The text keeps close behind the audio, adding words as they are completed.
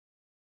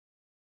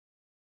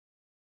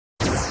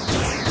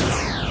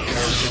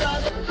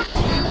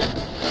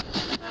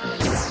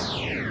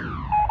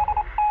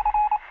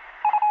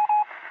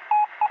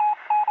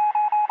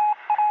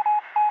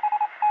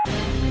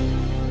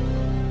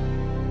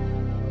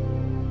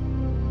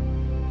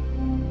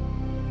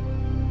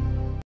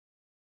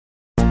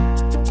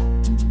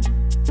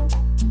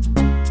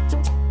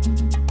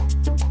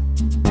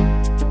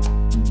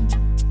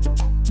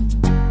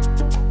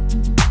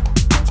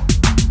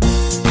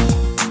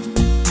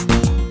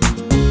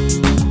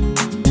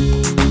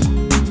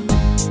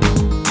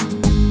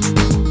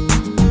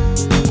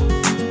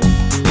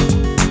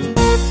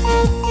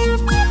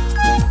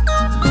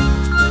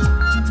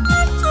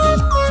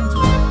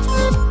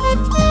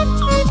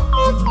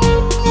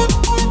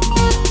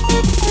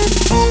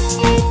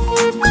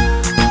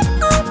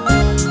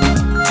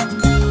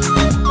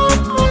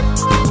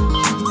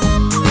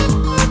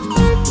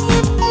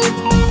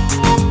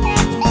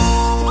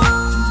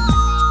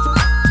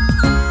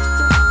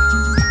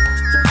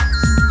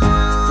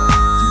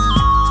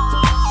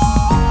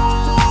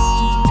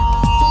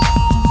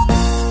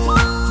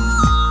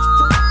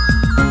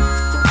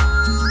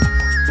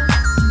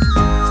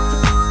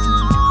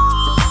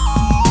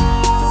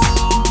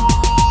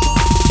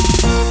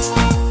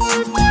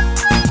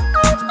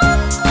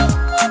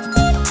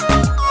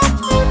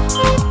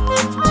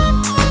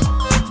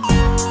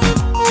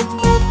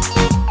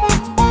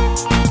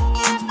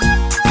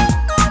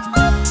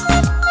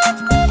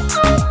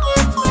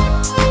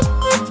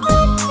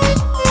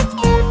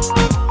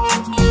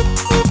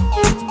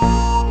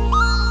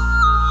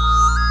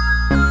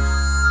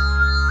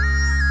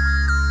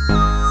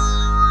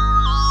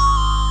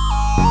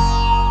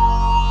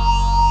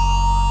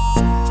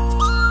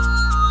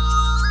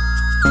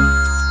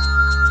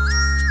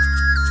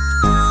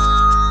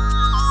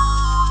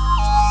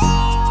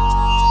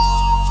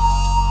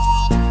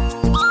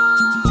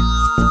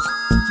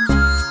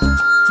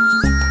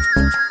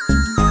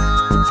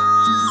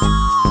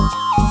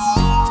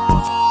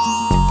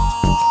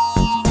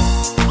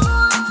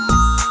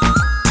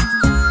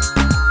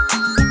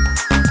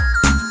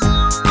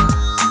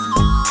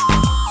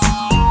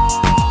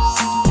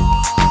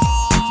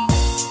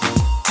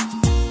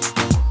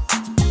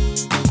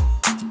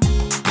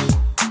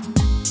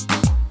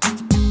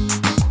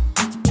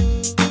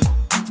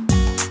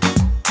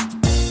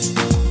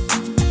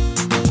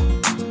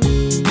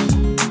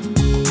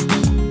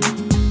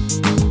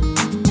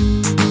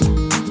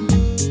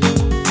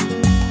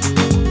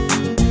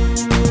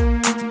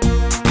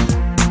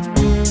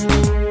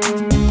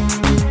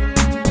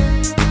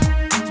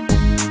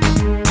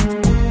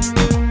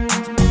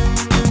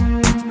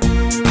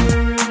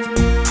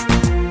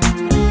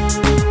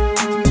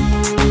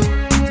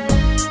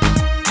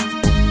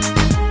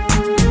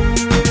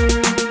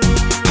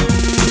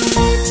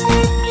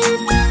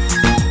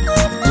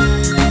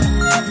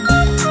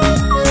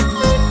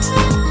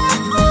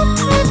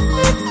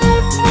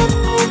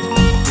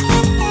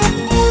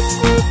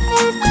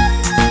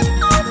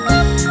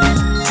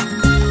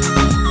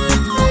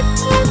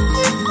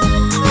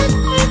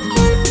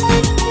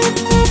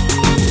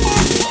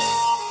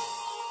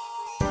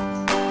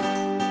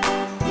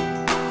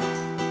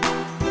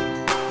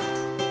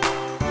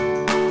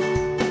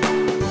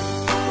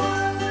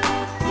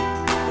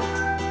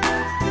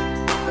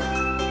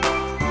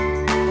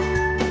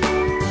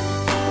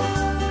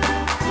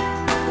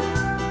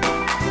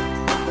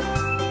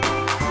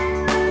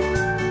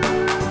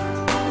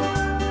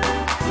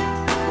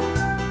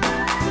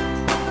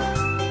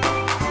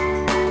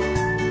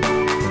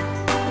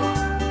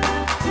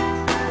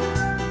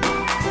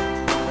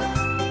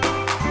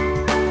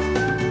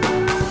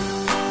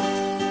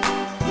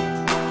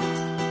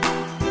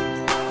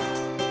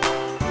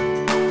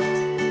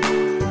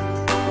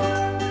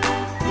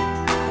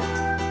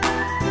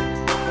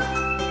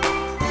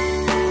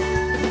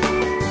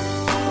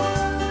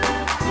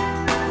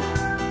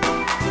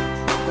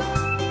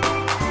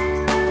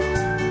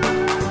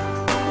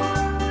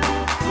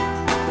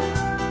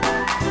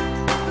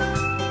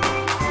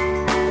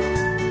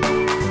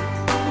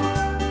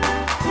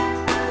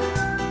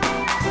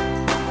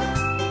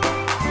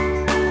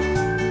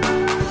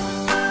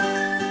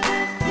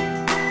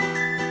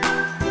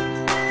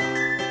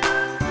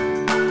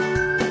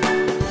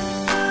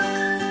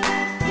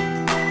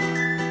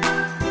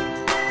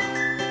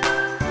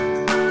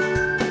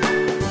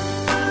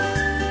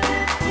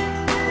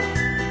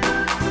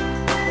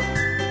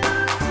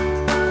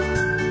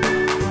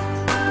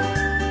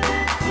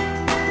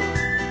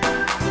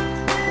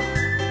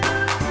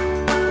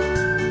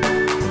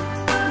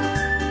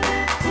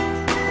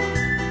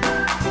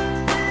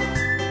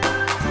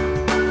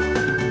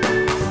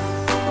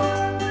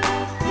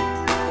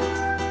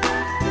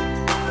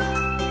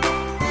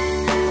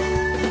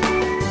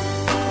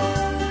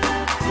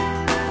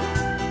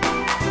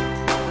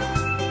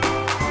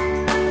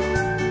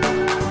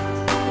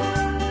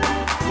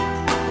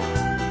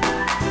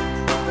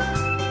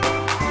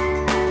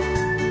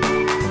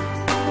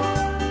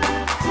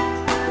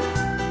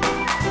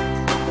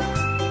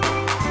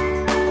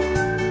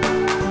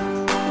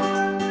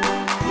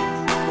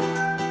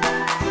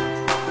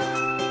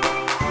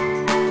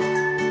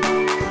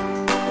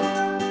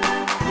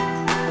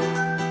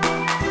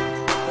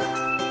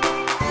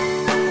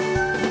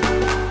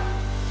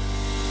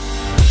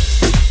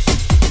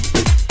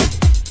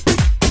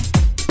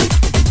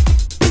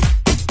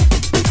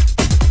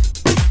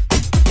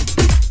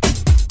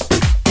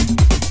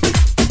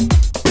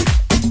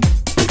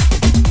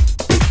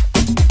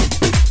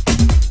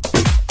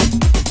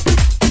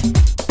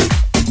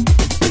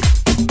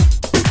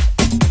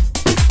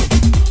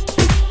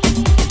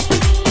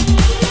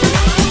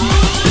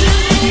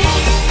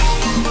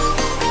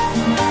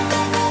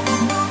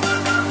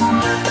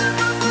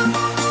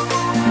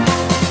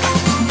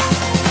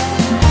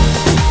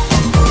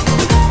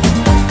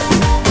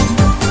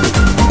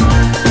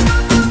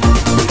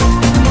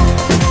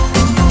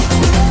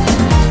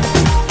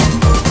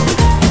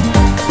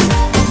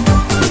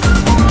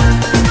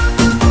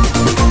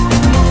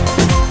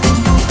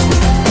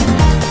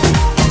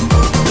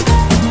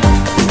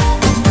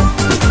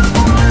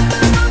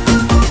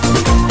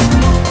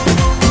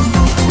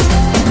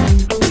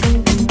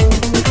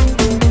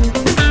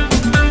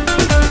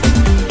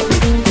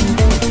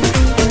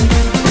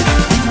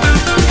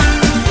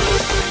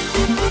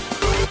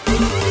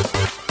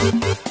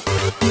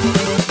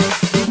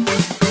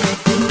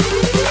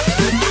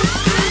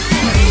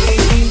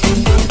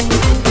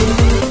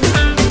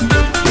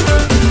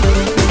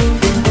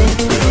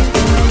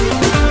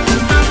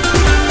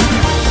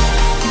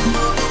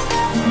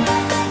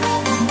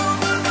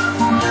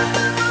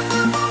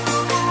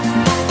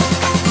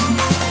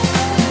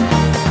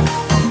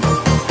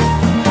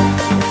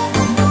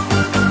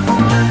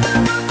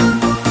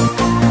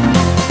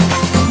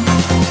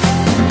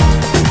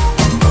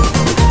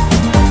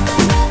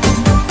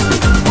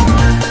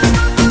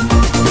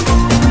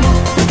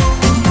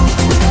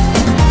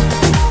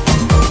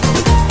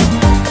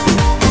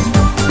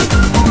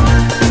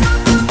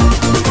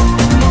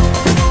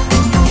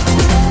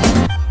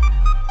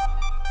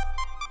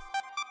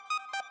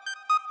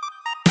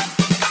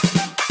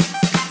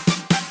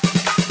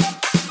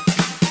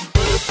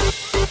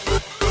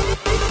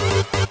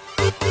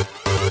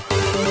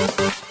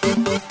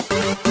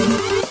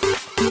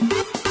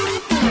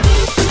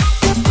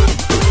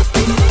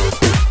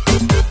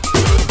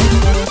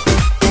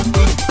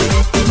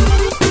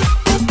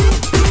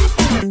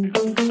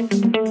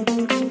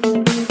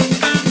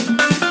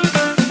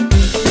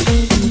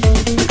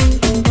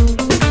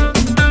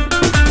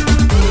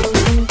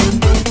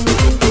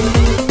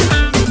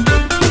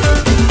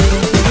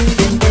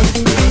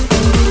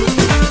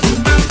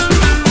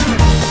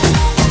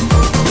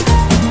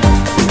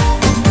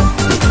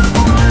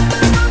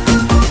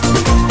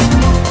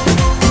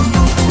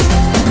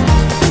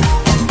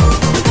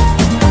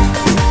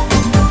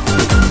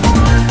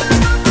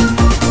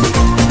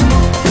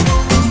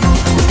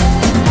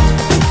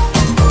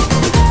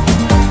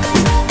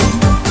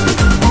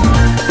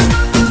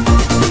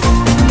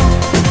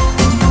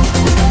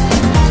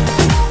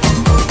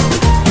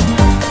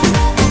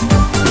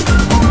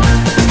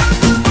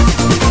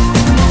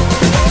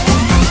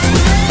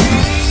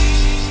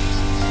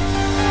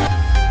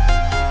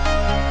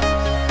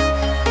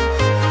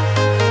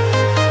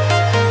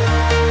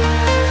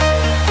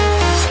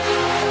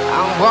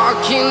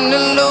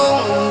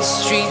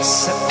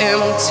so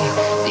empty.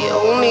 The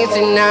only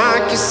thing I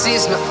can see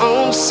is my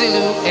own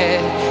silhouette.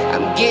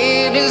 I'm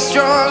getting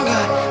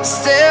stronger,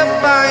 step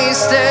by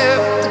step.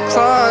 The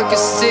clock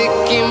is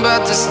ticking,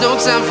 but there's no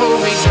time for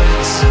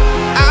regrets.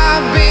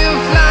 I've been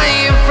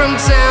flying from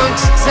town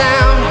to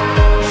town,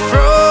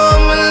 from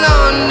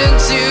London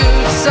to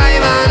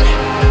Taiwan.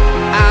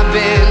 I've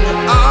been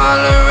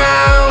all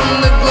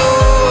around the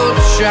globe,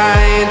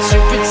 trying to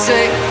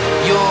protect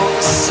your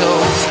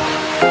soul.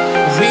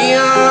 We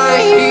are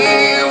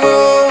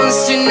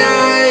heroes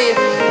tonight.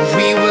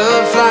 We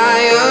will fly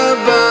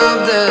above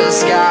the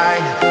sky.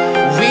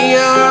 We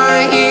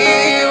are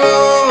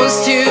heroes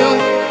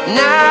tonight.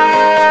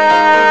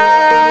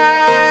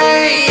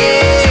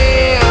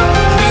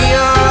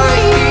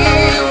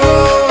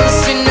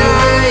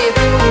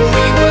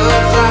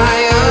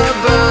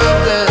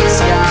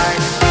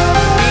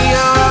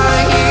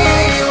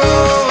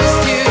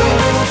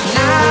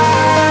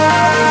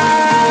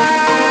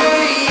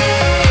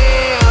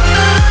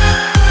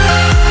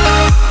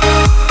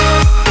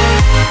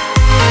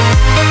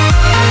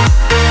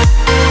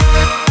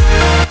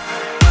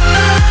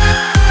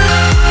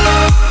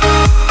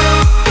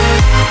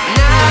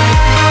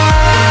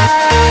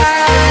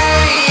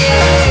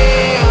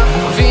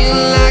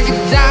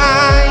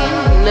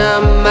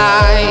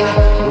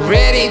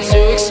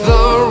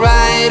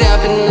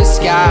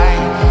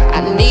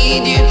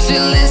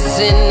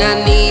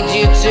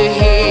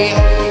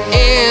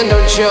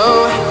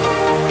 Show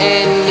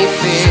any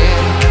fear.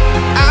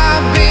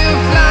 I've been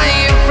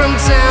flying from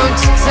town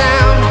to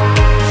town,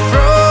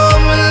 from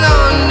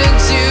London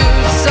to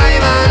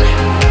Taiwan.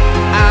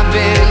 I've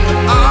been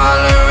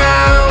all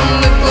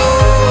around the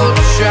globe,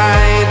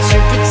 trying to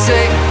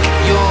protect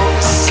your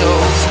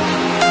soul.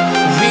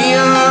 We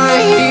are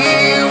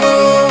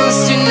heroes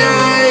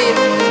tonight.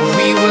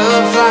 We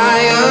will fly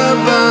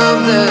above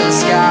the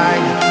sky.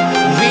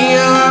 We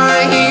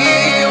are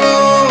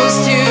heroes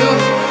tonight.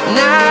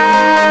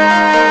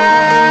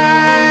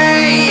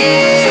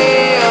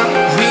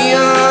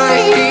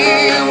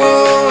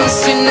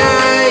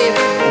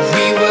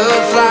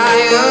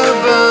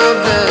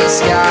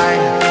 Sky.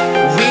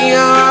 We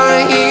are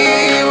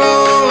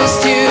heroes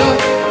tonight.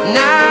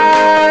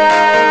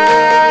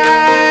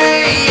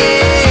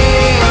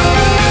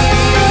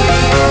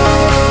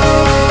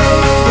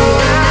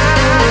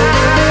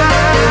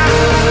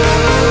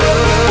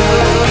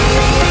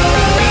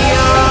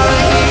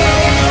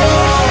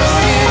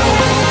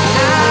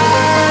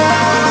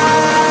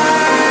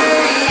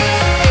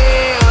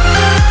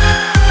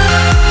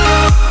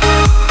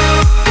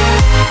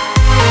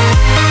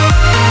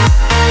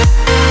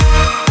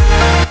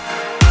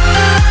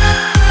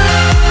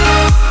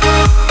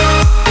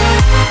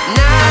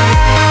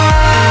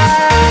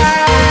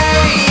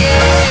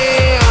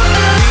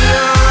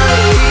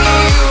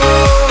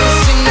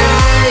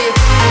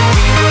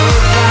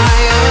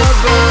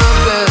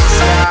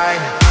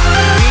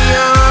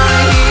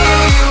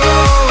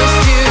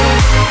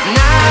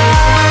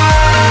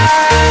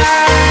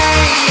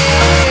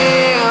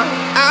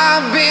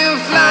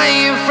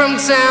 From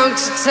town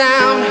to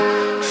town,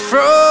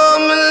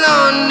 from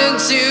London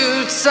to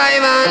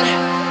Taiwan.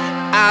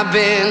 I've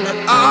been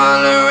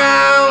all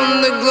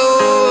around the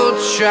globe,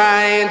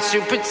 trying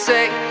to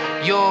protect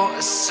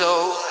your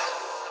soul.